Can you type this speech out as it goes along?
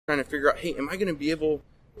trying to figure out, hey, am I going to be able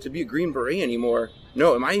to be a Green Beret anymore?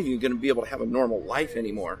 No, am I even going to be able to have a normal life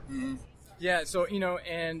anymore? Mm-hmm. Yeah, so,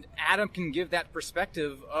 and Adam can give that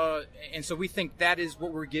perspective, and so we think that is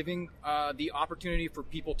what we're giving, the opportunity for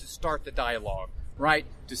people to start the dialogue, right?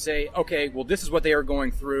 To say, okay, well, this is what they are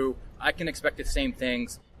going through, I can expect the same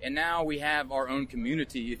things, and now we have our own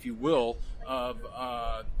community, if you will, of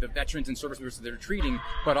the veterans and service members that they're treating,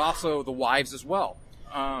 but also the wives as well,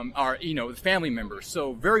 the family members.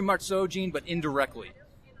 So very much so, Gene, but indirectly.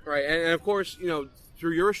 Right, and of course,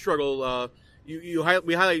 through your struggle, we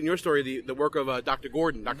highlight in your story the work of Dr.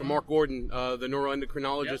 Gordon, Dr. Mark Gordon, the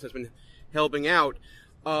neuroendocrinologist that's been helping out.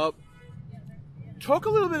 Talk a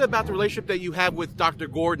little bit about the relationship that you have with Dr.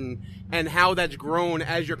 Gordon and how that's grown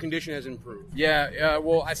as your condition has improved. Yeah,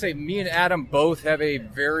 well, I say me and Adam both have a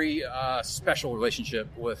very special relationship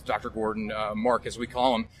with Dr. Gordon, Mark as we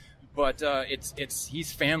call him, but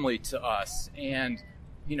he's family to us, and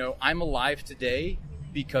I'm alive today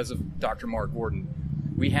because of Dr. Mark Gordon.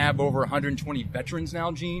 We have over 120 veterans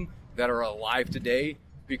now, Gene, that are alive today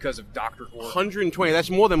because of Dr. Gordon. 120, that's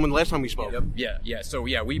more than when the last time we spoke. Yep. Yeah. So,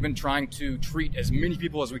 we've been trying to treat as many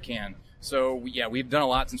people as we can. So, we've done a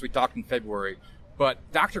lot since we talked in February. But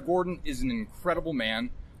Dr. Gordon is an incredible man.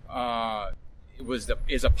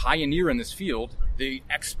 Is a pioneer in this field, the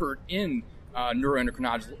expert in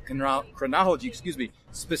neuroendocrinology,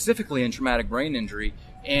 specifically in traumatic brain injury.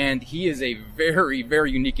 And he is a very,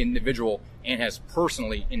 very unique individual and has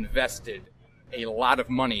personally invested a lot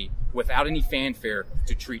of money without any fanfare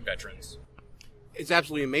to treat veterans. It's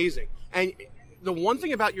absolutely amazing. And the one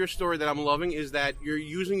thing about your story that I'm loving is that you're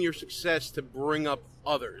using your success to bring up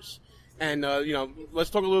others. And,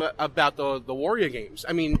 let's talk a little bit about the Warrior Games.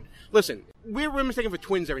 I mean, listen, we're mistaken for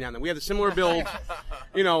twins every now and then. We have a similar build.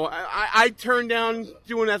 I turned down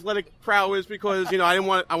doing athletic prowess because, I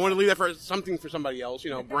want to leave that for something for somebody else,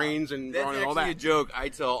 brains and That's all that. a joke I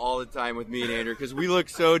tell all the time with me and Andrew because we look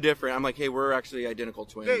so different. I'm like, hey, we're actually identical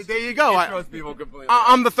twins. There you go. I trust people completely.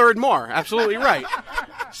 I'm the third Mar. Absolutely right.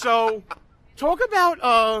 So, talk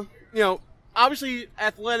about, obviously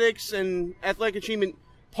athletics and athletic achievement,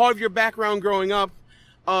 part of your background growing up.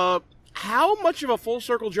 How much of a full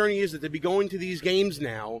circle journey is it to be going to these games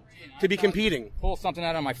now, to be competing? Pull something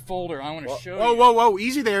out of my folder. I want to show you. Whoa,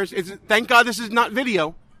 easy there. Thank God this is not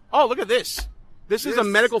video. Oh, look at this. This is a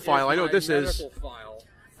medical file. I know what this is. Medical file.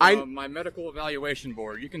 My medical evaluation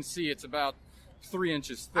board. You can see it's about 3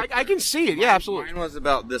 inches thick. I can see it. Yeah, absolutely. Mine was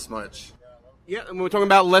about this much. Yeah, and we're talking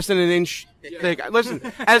about less than an inch thick. Listen,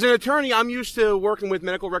 as an attorney, I'm used to working with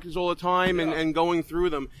medical records all the time and going through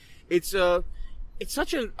them. It's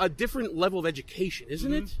such a different level of education,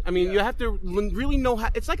 isn't it? I mean, you have to really know how.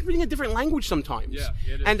 It's like reading a different language sometimes. Yeah,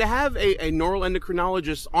 it is. And to have a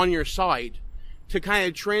neuroendocrinologist on your side to kind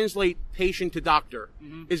of translate patient to doctor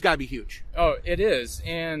is got to be huge. Oh, it is.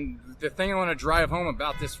 And the thing I want to drive home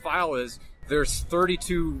about this file is there's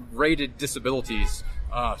 32 rated disabilities.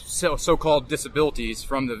 So-called disabilities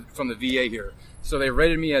from the VA here. So they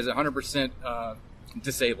rated me as 100%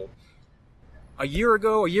 disabled. A year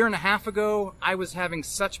and a half ago, I was having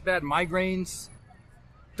such bad migraines,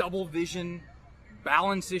 double vision,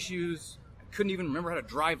 balance issues. I couldn't even remember how to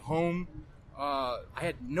drive home. I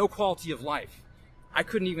had no quality of life. I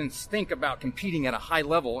couldn't even think about competing at a high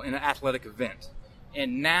level in an athletic event.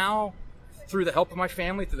 And now, through the help of my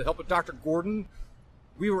family, through the help of Dr. Gordon,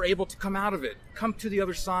 we were able to come out of it, come to the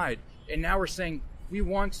other side. And now we're saying we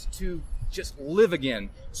want to just live again.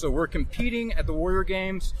 So we're competing at the Warrior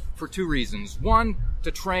Games for 2 reasons. 1,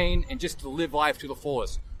 to train and just to live life to the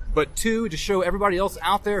fullest. But 2, to show everybody else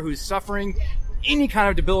out there who's suffering any kind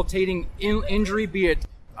of debilitating injury, be it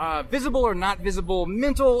visible or not visible,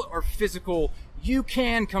 mental or physical, you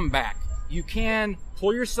can come back. You can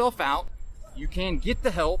pull yourself out. You can get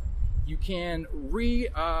the help. You can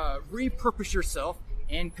repurpose yourself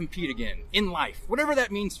and compete again in life, whatever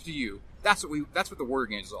that means to you. That's what the Warrior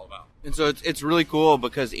Games is all about. And so it's really cool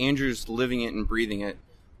because Andrew's living it and breathing it,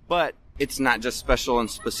 but it's not just special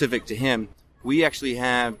and specific to him. We actually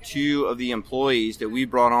have 2 of the employees that we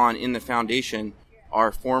brought on in the foundation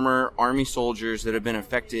are former Army soldiers that have been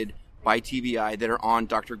affected by TBI that are on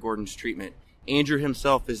Dr. Gordon's treatment. Andrew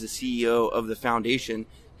himself is the CEO of the foundation,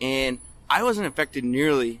 and I wasn't affected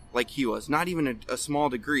nearly like he was, not even a small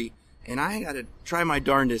degree. And I got to try my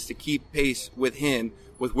darndest to keep pace with him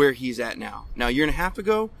with where he's at now. Now, a year and a half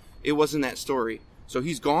ago, it wasn't that story. So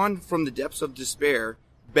he's gone from the depths of despair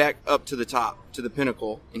back up to the top, to the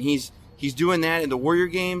pinnacle. And he's doing that in the Warrior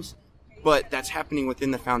Games, but that's happening within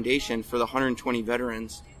the foundation for the 120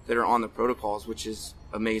 veterans that are on the protocols, which is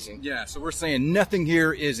amazing. Yeah, so we're saying nothing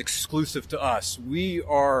here is exclusive to us. We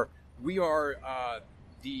are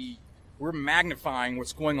we're magnifying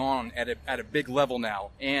what's going on at a big level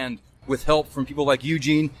now, and with help from people like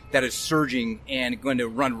Eugene, that is surging and going to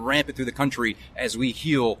run rampant through the country as we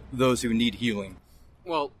heal those who need healing.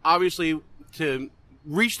 Well, obviously, to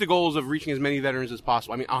reach the goals of reaching as many veterans as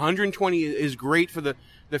possible. I mean, 120 is great for the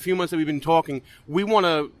few months that we've been talking. We want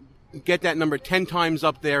to get that number 10 times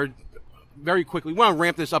up there very quickly. We want to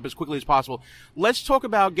ramp this up as quickly as possible. Let's talk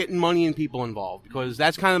about getting money and people involved, because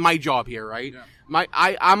that's kind of my job here, right? Yeah.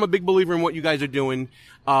 I'm a big believer in what you guys are doing.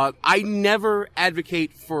 I never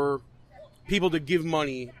advocate for people to give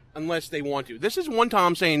money unless they want to. This is one time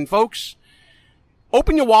I'm saying, folks,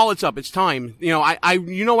 open your wallets up. It's time.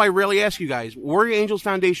 I rarely ask you guys. Warrior Angels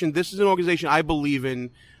Foundation, this is an organization I believe in.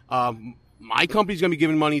 My company's going to be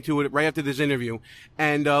giving money to it right after this interview.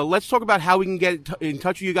 And let's talk about how we can get in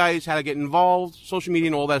touch with you guys, how to get involved, social media,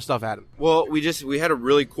 and all that stuff, Adam. Well, we had a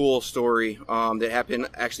really cool story that happened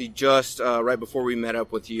actually just right before we met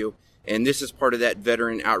up with you. And this is part of that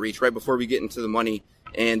veteran outreach right before we get into the money.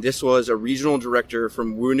 And this was a regional director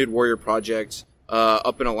from Wounded Warrior Project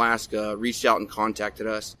up in Alaska reached out and contacted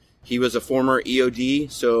us. He was a former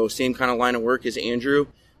EOD, so same kind of line of work as Andrew.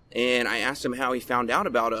 And I asked him how he found out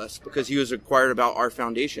about us, because he was inquired about our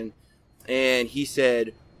foundation. And he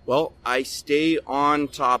said, well, I stay on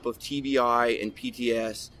top of TBI and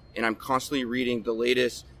PTS, and I'm constantly reading the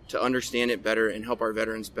latest to understand it better and help our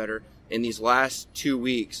veterans better. In these last 2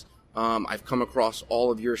 weeks, I've come across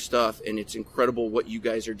all of your stuff, and it's incredible what you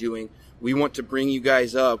guys are doing. We want to bring you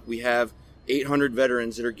guys up. We have 800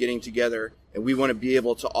 veterans that are getting together, and we want to be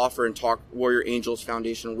able to offer and talk Warrior Angels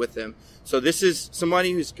Foundation with them. So this is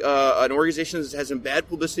somebody who's an organization that has some bad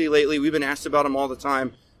publicity lately. We've been asked about them all the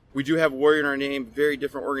time. We do have Warrior in our name, very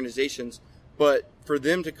different organizations. But for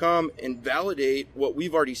them to come and validate what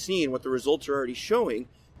we've already seen, what the results are already showing,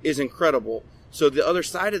 is incredible. So the other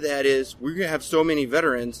side of that is we're going to have so many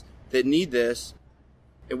veterans that need this,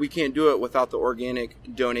 and we can't do it without the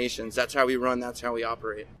organic donations. That's how we run. That's how we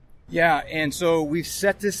operate. Yeah, and so we've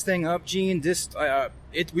set this thing up, Gene.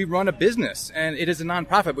 We run a business, and it is a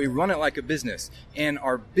nonprofit, but we run it like a business. And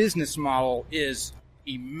our business model is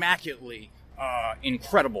immaculately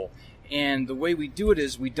incredible. And the way we do it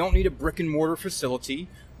is we don't need a brick and mortar facility.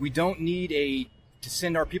 We don't need to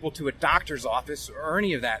send our people to a doctor's office or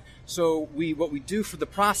any of that. So what we do for the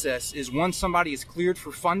process is once somebody is cleared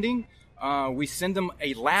for funding, we send them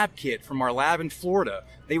a lab kit from our lab in Florida.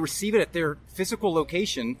 They receive it at their physical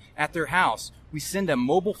location at their house. We send a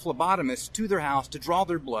mobile phlebotomist to their house to draw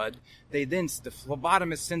their blood. The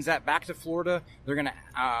phlebotomist sends that back to Florida. They're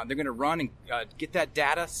gonna run and get that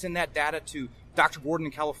data, send that data to Dr. Gordon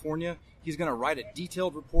in California. He's gonna write a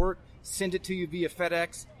detailed report, send it to you via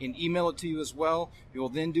FedEx, and email it to you as well. We will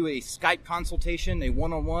then do a Skype consultation, a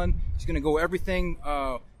one-on-one. He's gonna go everything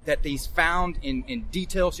that he's found in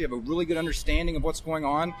detail, so you have a really good understanding of what's going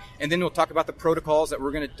on. And then we'll talk about the protocols that we're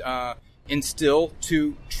going to instill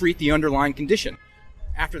to treat the underlying condition.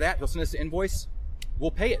 After that, he'll send us the invoice. We'll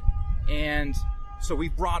pay it. And so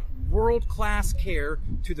we've brought world-class care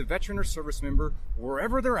to the veteran or service member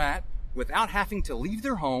wherever they're at, without having to leave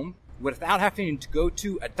their home, without having to go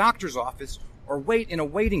to a doctor's office or wait in a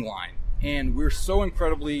waiting line. And we're so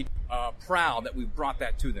incredibly proud that we've brought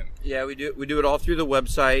that to them. Yeah, we do it all through the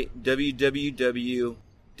website,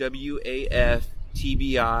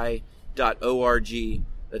 www.waftbi.org.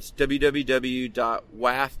 That's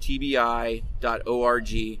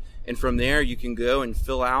www.waftbi.org. And from there, you can go and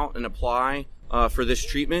fill out and apply for this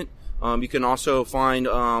treatment. You can also find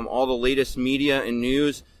all the latest media and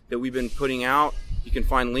news that we've been putting out. You can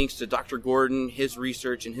find links to Dr. Gordon, his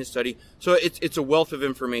research, and his study. So it's a wealth of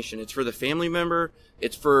information. It's for the family member,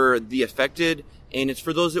 it's for the affected, and it's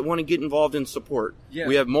for those that want to get involved in support. Yeah.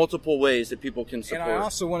 We have multiple ways that people can support. And I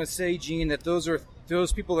also want to say, Gene, that those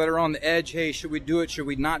people that are on the edge, hey, should we do it, should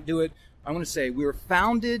we not do it? I want to say we were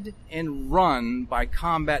founded and run by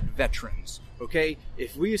combat veterans, okay?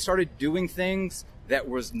 If we started doing things that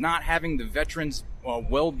was not having the veterans'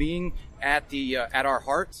 well-being at our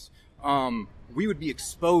hearts, we would be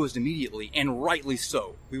exposed immediately, and rightly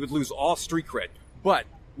so. We would lose all street cred. But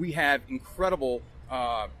we have incredible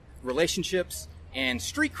relationships and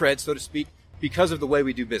street cred, so to speak, because of the way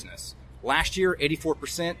we do business. Last year,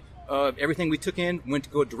 84% of everything we took in went to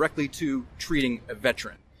go directly to treating a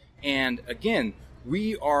veteran. And again,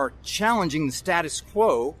 we are challenging the status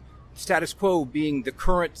quo being the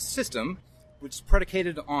current system, which is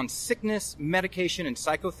predicated on sickness, medication, and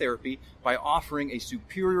psychotherapy, by offering a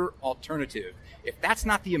superior alternative. If that's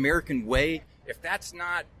not the American way, if that's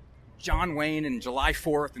not John Wayne and July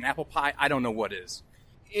 4th and apple pie, I don't know what is.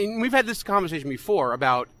 And we've had this conversation before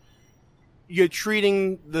about, you're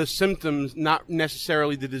treating the symptoms, not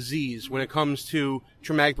necessarily the disease. When it comes to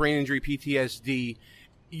traumatic brain injury, PTSD,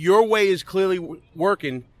 your way is clearly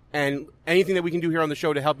working, and anything that we can do here on the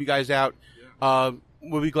show to help you guys out,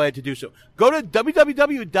 we'll be glad to do so. Go to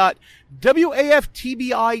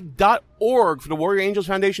www.waftbi.org for the Warrior Angels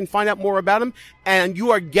Foundation. Find out more about them, and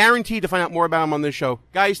you are guaranteed to find out more about them on this show.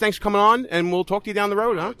 Guys, thanks for coming on, and we'll talk to you down the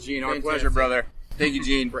road, huh? Gene, our pleasure, brother. Thank you,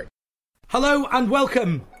 Gene. Hello and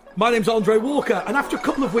welcome. My name's Andre Walker, and after a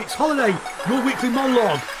couple of weeks' holiday, your weekly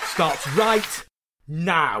monologue starts right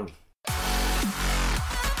now.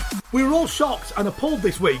 We were all shocked and appalled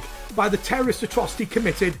this week by the terrorist atrocity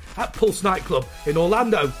committed at Pulse nightclub in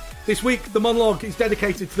Orlando. This week, the monologue is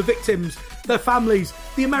dedicated to the victims, their families,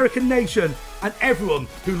 the American nation, and everyone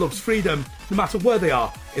who loves freedom, no matter where they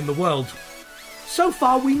are in the world. So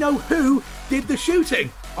far, we know who did the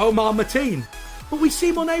shooting, Omar Mateen, but we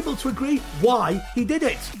seem unable to agree why he did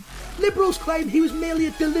it. Liberals claim he was merely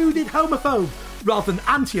a deluded homophobe, rather than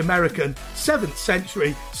anti-American, 7th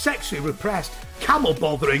century, sexually repressed,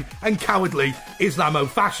 camel-bothering and cowardly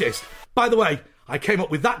Islamo-fascist. By the way, I came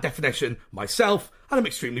up with that definition myself, and I'm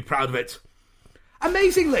extremely proud of it.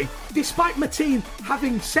 Amazingly, despite Mateen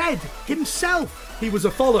having said himself he was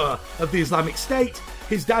a follower of the Islamic State,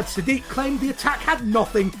 his dad Sadiq claimed the attack had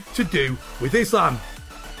nothing to do with Islam.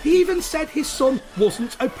 He even said his son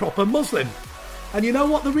wasn't a proper Muslim. And you know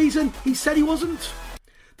what the reason he said he wasn't?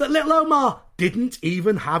 That little Omar didn't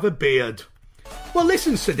even have a beard. Well,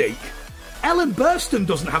 listen, Sadiq. Ellen Burstyn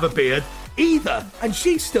doesn't have a beard either, and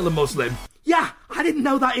she's still a Muslim. Yeah, I didn't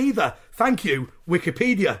know that either. Thank you,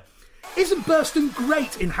 Wikipedia. Isn't Burstyn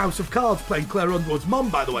great in House of Cards, playing Claire Underwood's mom,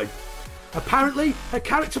 by the way? Apparently, her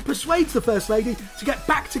character persuades the First Lady to get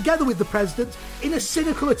back together with the President in a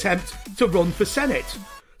cynical attempt to run for Senate.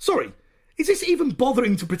 Sorry, is this even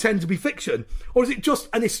bothering to pretend to be fiction? Or is it just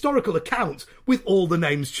an historical account with all the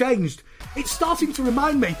names changed? It's starting to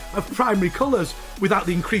remind me of Primary Colours without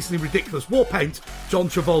the increasingly ridiculous war paint John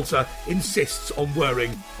Travolta insists on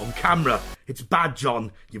wearing on camera. It's bad,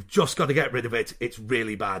 John. You've just got to get rid of it. It's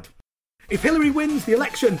really bad. If Hillary wins the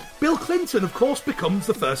election, Bill Clinton, of course, becomes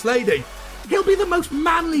the First Lady. He'll be the most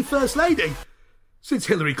manly First Lady since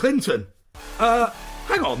Hillary Clinton.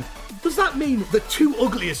 Hang on. Does that mean the two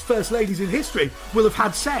ugliest First Ladies in history will have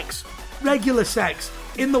had sex? Regular sex.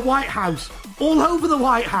 In the White House. All over the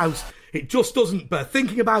White House. It just doesn't bear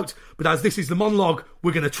thinking about, but as this is the monologue,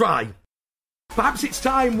 we're going to try. Perhaps it's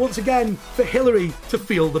time, once again, for Hillary to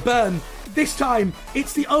feel the burn. This time,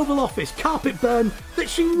 it's the Oval Office carpet burn that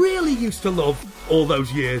she really used to love all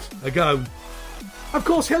those years ago. Of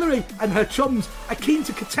course, Hillary and her chums are keen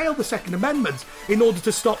to curtail the Second Amendment in order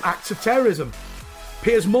to stop acts of terrorism.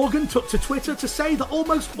 Piers Morgan took to Twitter to say that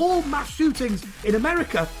almost all mass shootings in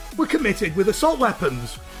America were committed with assault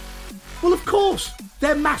weapons. Well, of course,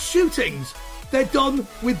 they're mass shootings. They're done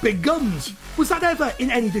with big guns. Was that ever in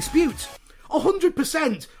any dispute?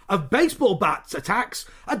 100% of baseball bat attacks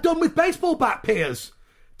are done with baseball bat, Piers.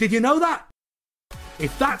 Did you know that?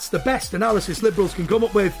 If that's the best analysis Liberals can come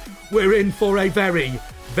up with, we're in for a very,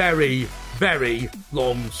 very, very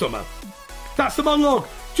long summer. That's the monologue.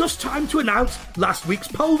 Just time to announce last week's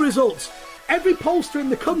poll results. Every pollster in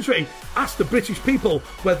the country asked the British people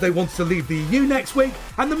whether they wanted to leave the EU next week,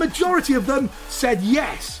 and the majority of them said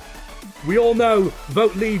yes. We all know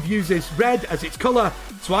Vote Leave uses red as its colour,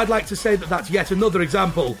 so I'd like to say that that's yet another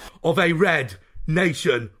example of a red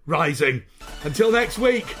nation rising. Until next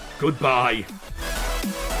week, goodbye.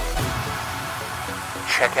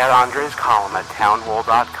 Check out Andre's column at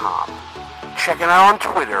townwall.com. Check it out on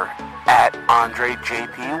Twitter at Andre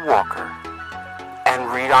JP Walker.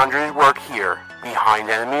 And read Andre's work here, Behind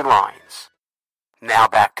Enemy Lines. Now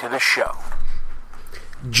back to the show.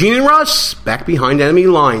 Gene and Russ, back behind enemy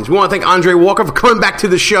lines. We want to thank Andre Walker for coming back to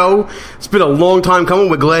the show. It's been a long time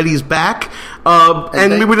coming. We're glad he's back.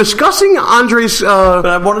 And we were discussing Andre's but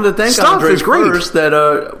I wanted to thank stuff. Andre It's great. first that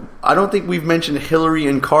I don't think we've mentioned Hillary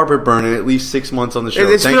and carpet burn in at least 6 months on the show.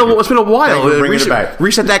 It's been a while. Thank you for bringing it back.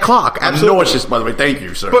 Reset that clock. Absolutely. Nauseous, by the way. Thank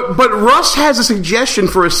you, sir. But Russ has a suggestion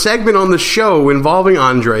for a segment on the show involving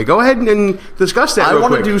Andre. Go ahead and discuss that. I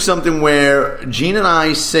want to do something where Gene and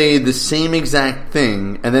I say the same exact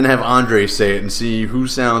thing, and then have Andre say it and see who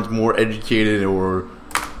sounds more educated or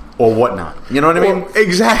whatnot. You know what I mean? Well,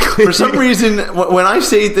 exactly. For some reason, when I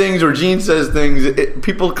say things or Gene says things,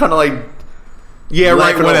 people kind of like... Yeah,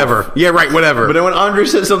 right, whatever. Yeah, right, whatever. But then when Andre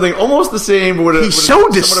says something almost the same, but he's so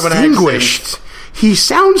distinguished. He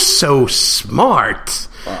sounds so smart.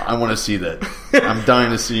 I want to see that. I'm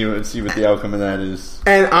dying to see what the outcome of that is.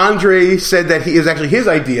 And Andre said that he is actually his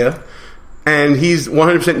idea and he's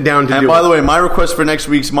 100% down to And do by it. the way, my request for next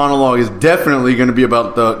week's monologue is definitely going to be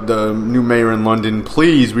about the new mayor in London.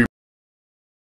 Please, we